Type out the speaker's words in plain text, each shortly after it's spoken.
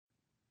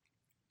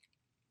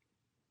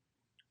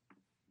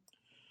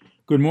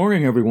Good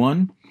morning,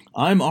 everyone.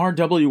 I'm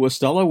R.W.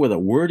 Estella with a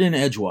word in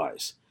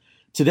Edgewise.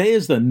 Today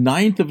is the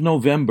 9th of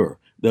November,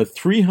 the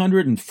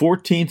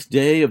 314th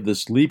day of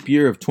this leap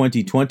year of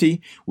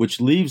 2020, which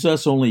leaves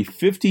us only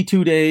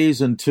 52 days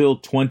until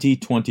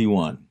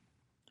 2021.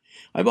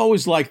 I've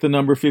always liked the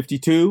number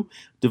 52.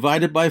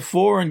 Divide it by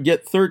 4 and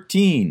get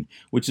 13,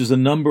 which is a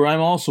number I'm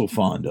also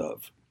fond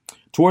of.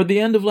 Toward the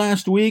end of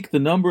last week, the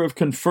number of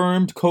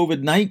confirmed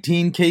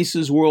COVID-19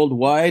 cases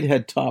worldwide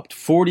had topped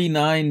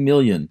 49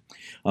 million,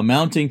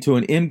 amounting to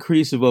an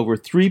increase of over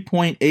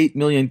 3.8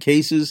 million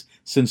cases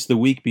since the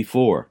week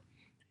before.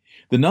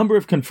 The number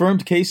of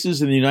confirmed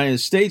cases in the United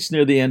States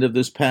near the end of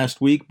this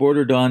past week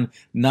bordered on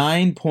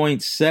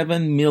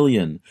 9.7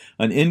 million,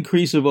 an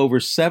increase of over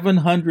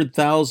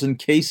 700,000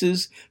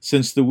 cases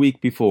since the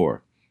week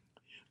before.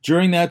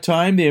 During that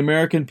time, the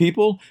American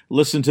people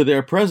listened to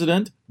their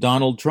president,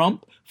 Donald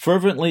Trump,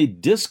 fervently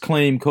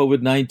disclaim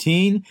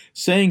COVID-19,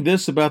 saying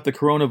this about the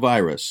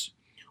coronavirus: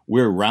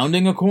 "We're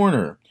rounding a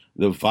corner.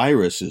 The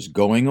virus is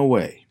going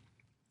away."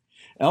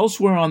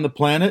 Elsewhere on the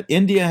planet,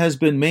 India has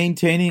been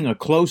maintaining a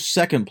close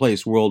second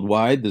place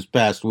worldwide this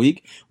past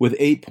week with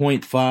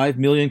 8.5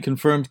 million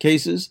confirmed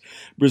cases.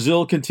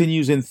 Brazil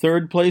continues in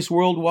third place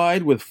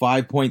worldwide with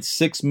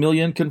 5.6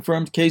 million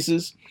confirmed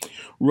cases.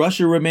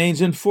 Russia remains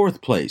in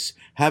fourth place,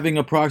 having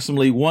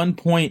approximately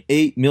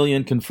 1.8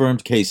 million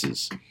confirmed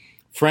cases.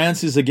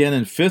 France is again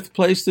in fifth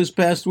place this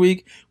past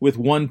week with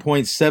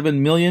 1.7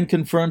 million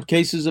confirmed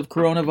cases of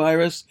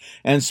coronavirus,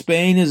 and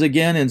Spain is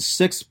again in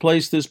sixth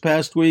place this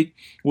past week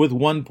with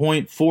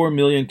 1.4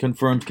 million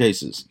confirmed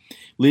cases,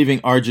 leaving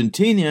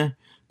Argentina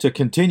to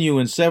continue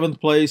in seventh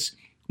place,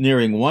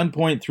 nearing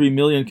 1.3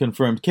 million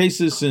confirmed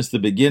cases since the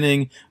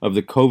beginning of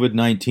the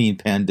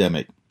COVID-19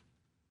 pandemic.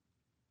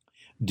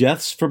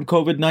 Deaths from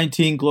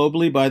COVID-19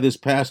 globally by this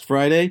past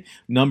Friday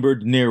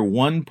numbered near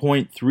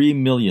 1.3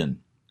 million.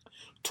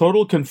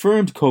 Total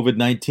confirmed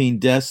COVID-19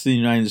 deaths in the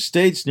United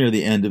States near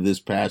the end of this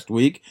past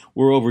week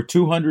were over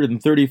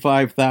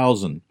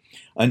 235,000,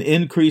 an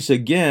increase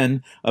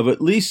again of at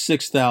least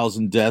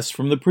 6,000 deaths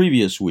from the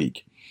previous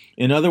week.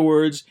 In other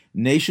words,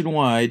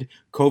 nationwide,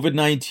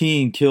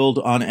 COVID-19 killed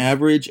on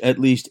average at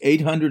least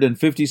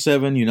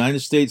 857 United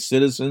States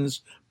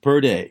citizens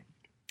per day.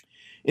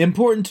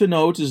 Important to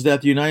note is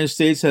that the United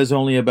States has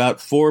only about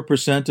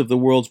 4% of the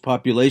world's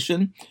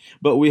population,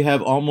 but we have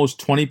almost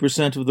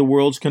 20% of the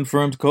world's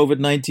confirmed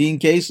COVID-19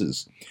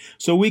 cases.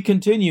 So we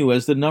continue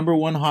as the number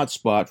one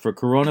hotspot for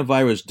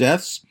coronavirus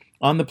deaths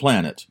on the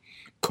planet.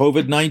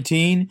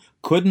 COVID-19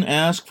 couldn't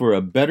ask for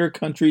a better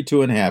country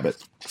to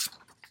inhabit.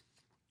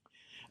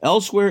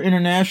 Elsewhere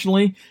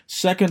internationally,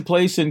 second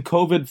place in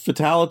COVID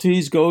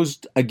fatalities goes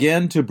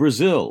again to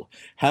Brazil,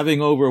 having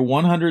over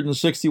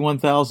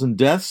 161,000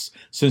 deaths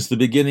since the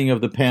beginning of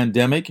the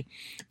pandemic.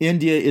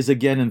 India is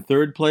again in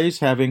third place,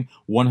 having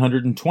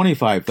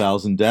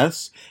 125,000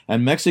 deaths,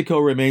 and Mexico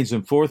remains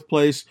in fourth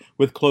place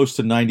with close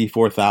to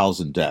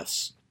 94,000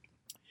 deaths.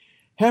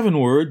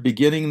 Heavenward,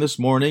 beginning this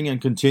morning and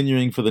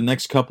continuing for the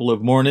next couple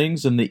of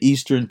mornings in the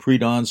eastern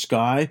pre-dawn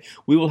sky,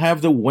 we will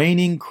have the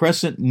waning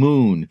crescent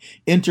moon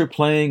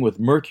interplaying with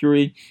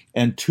Mercury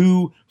and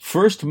two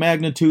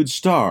first-magnitude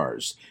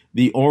stars,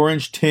 the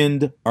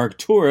orange-tinned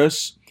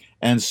Arcturus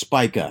and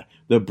Spica,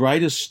 the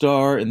brightest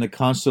star in the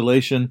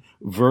constellation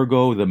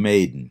Virgo the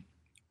Maiden.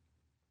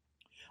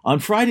 On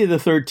Friday the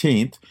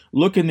 13th,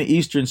 look in the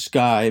eastern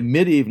sky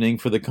mid-evening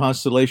for the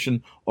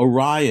constellation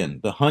Orion,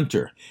 the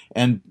Hunter,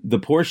 and the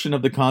portion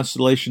of the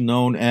constellation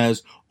known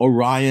as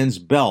Orion's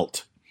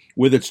Belt,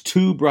 with its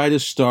two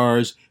brightest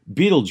stars,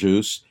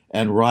 Betelgeuse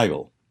and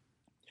Rigel.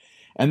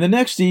 And the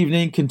next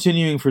evening,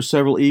 continuing for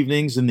several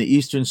evenings in the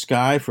eastern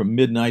sky from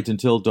midnight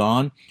until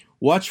dawn,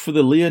 watch for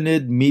the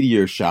Leonid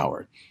meteor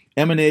shower,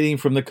 emanating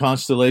from the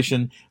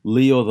constellation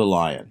Leo the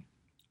Lion.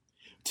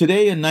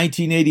 Today in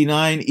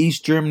 1989,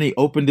 East Germany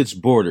opened its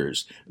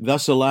borders,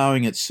 thus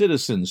allowing its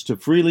citizens to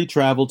freely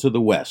travel to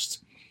the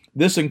west.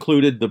 This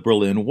included the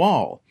Berlin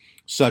Wall,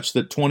 such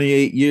that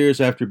 28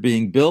 years after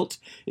being built,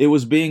 it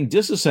was being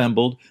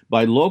disassembled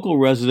by local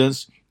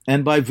residents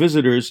and by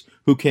visitors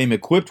who came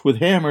equipped with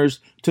hammers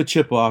to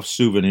chip off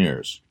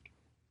souvenirs.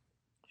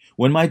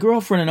 When my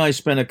girlfriend and I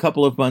spent a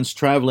couple of months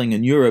traveling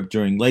in Europe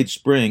during late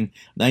spring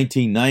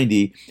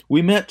 1990,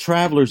 we met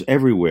travelers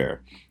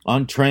everywhere,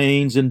 on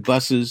trains and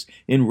buses,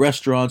 in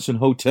restaurants and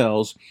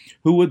hotels,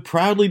 who would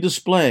proudly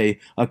display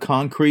a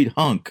concrete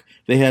hunk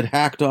they had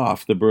hacked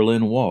off the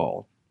Berlin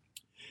Wall.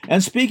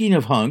 And speaking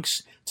of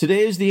hunks,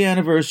 today is the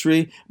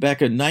anniversary,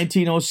 back in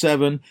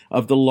 1907,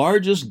 of the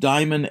largest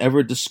diamond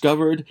ever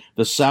discovered,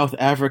 the South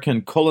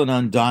African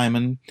Cullinan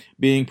diamond,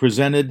 being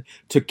presented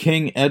to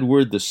King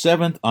Edward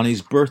VII on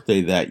his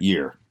birthday that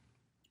year.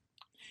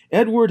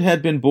 Edward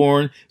had been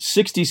born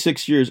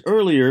 66 years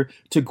earlier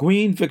to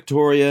Queen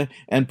Victoria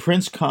and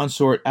Prince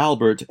Consort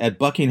Albert at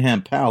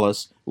Buckingham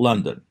Palace,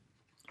 London.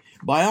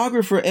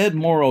 Biographer Ed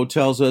Morrow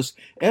tells us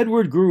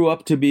Edward grew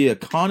up to be a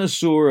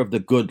connoisseur of the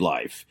good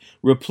life,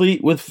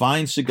 replete with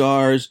fine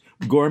cigars,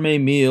 gourmet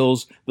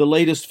meals, the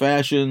latest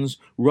fashions,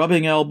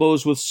 rubbing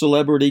elbows with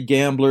celebrity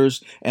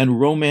gamblers, and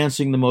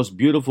romancing the most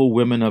beautiful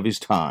women of his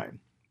time.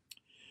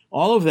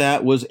 All of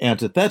that was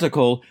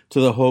antithetical to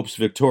the hopes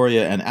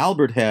Victoria and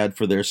Albert had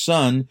for their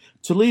son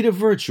to lead a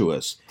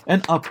virtuous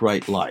and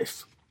upright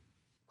life.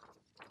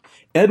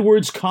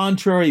 Edward's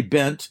contrary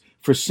bent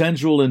for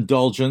sensual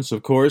indulgence,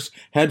 of course,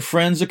 had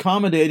friends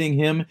accommodating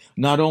him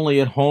not only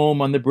at home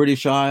on the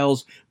British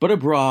Isles, but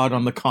abroad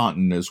on the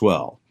continent as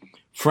well,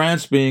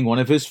 France being one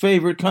of his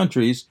favorite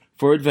countries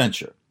for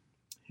adventure.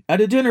 At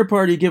a dinner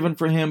party given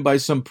for him by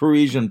some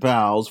Parisian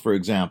pals, for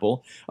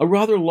example, a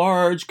rather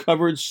large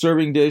covered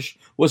serving dish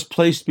was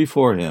placed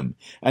before him,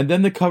 and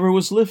then the cover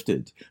was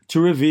lifted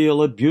to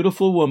reveal a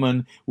beautiful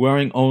woman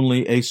wearing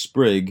only a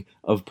sprig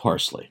of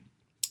parsley.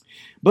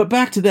 But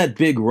back to that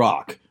big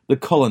rock, the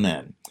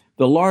Cullinan,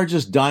 the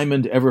largest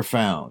diamond ever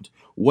found,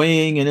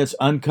 weighing in its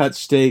uncut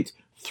state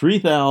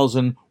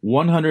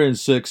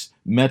 3,106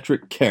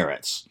 metric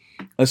carats,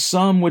 a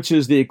sum which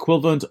is the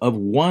equivalent of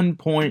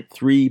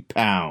 1.3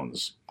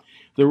 pounds.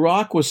 The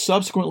rock was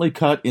subsequently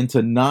cut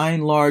into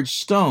 9 large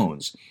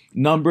stones,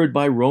 numbered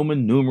by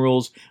Roman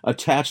numerals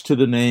attached to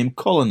the name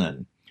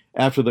Cullinan,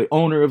 after the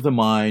owner of the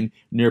mine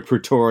near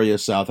Pretoria,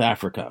 South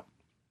Africa.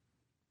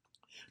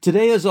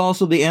 Today is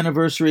also the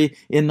anniversary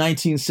in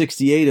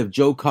 1968 of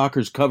Joe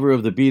Cocker's cover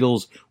of the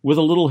Beatles, With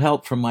a Little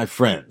Help from My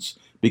Friends,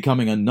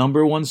 becoming a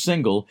 #1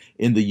 single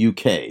in the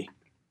UK.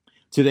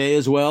 Today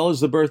as well is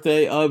the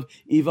birthday of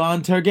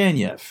Ivan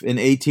Turgenev in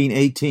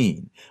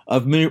 1818,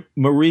 of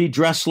Marie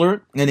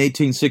Dressler in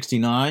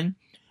 1869,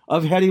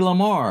 of Hedy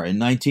Lamarr in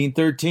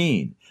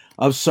 1913,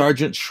 of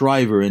Sargent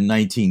Shriver in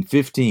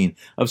 1915,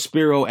 of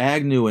Spiro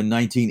Agnew in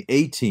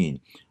 1918,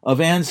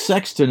 of Anne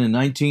Sexton in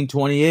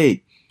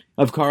 1928,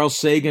 of Carl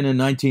Sagan in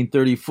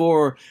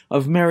 1934,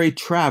 of Mary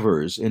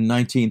Travers in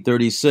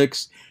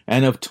 1936,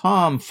 and of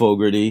Tom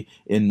Fogerty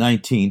in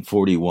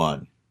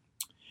 1941.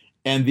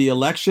 And the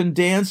election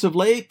dance of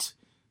late?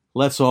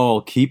 Let's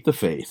all keep the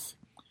faith.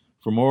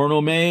 From Orono,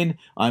 Maine,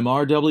 I'm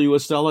R.W.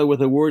 Estella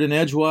with a word in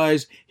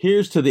Edgewise.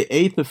 Here's to the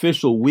 8th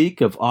official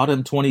week of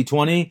autumn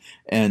 2020,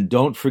 and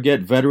don't forget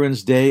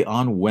Veterans Day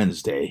on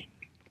Wednesday.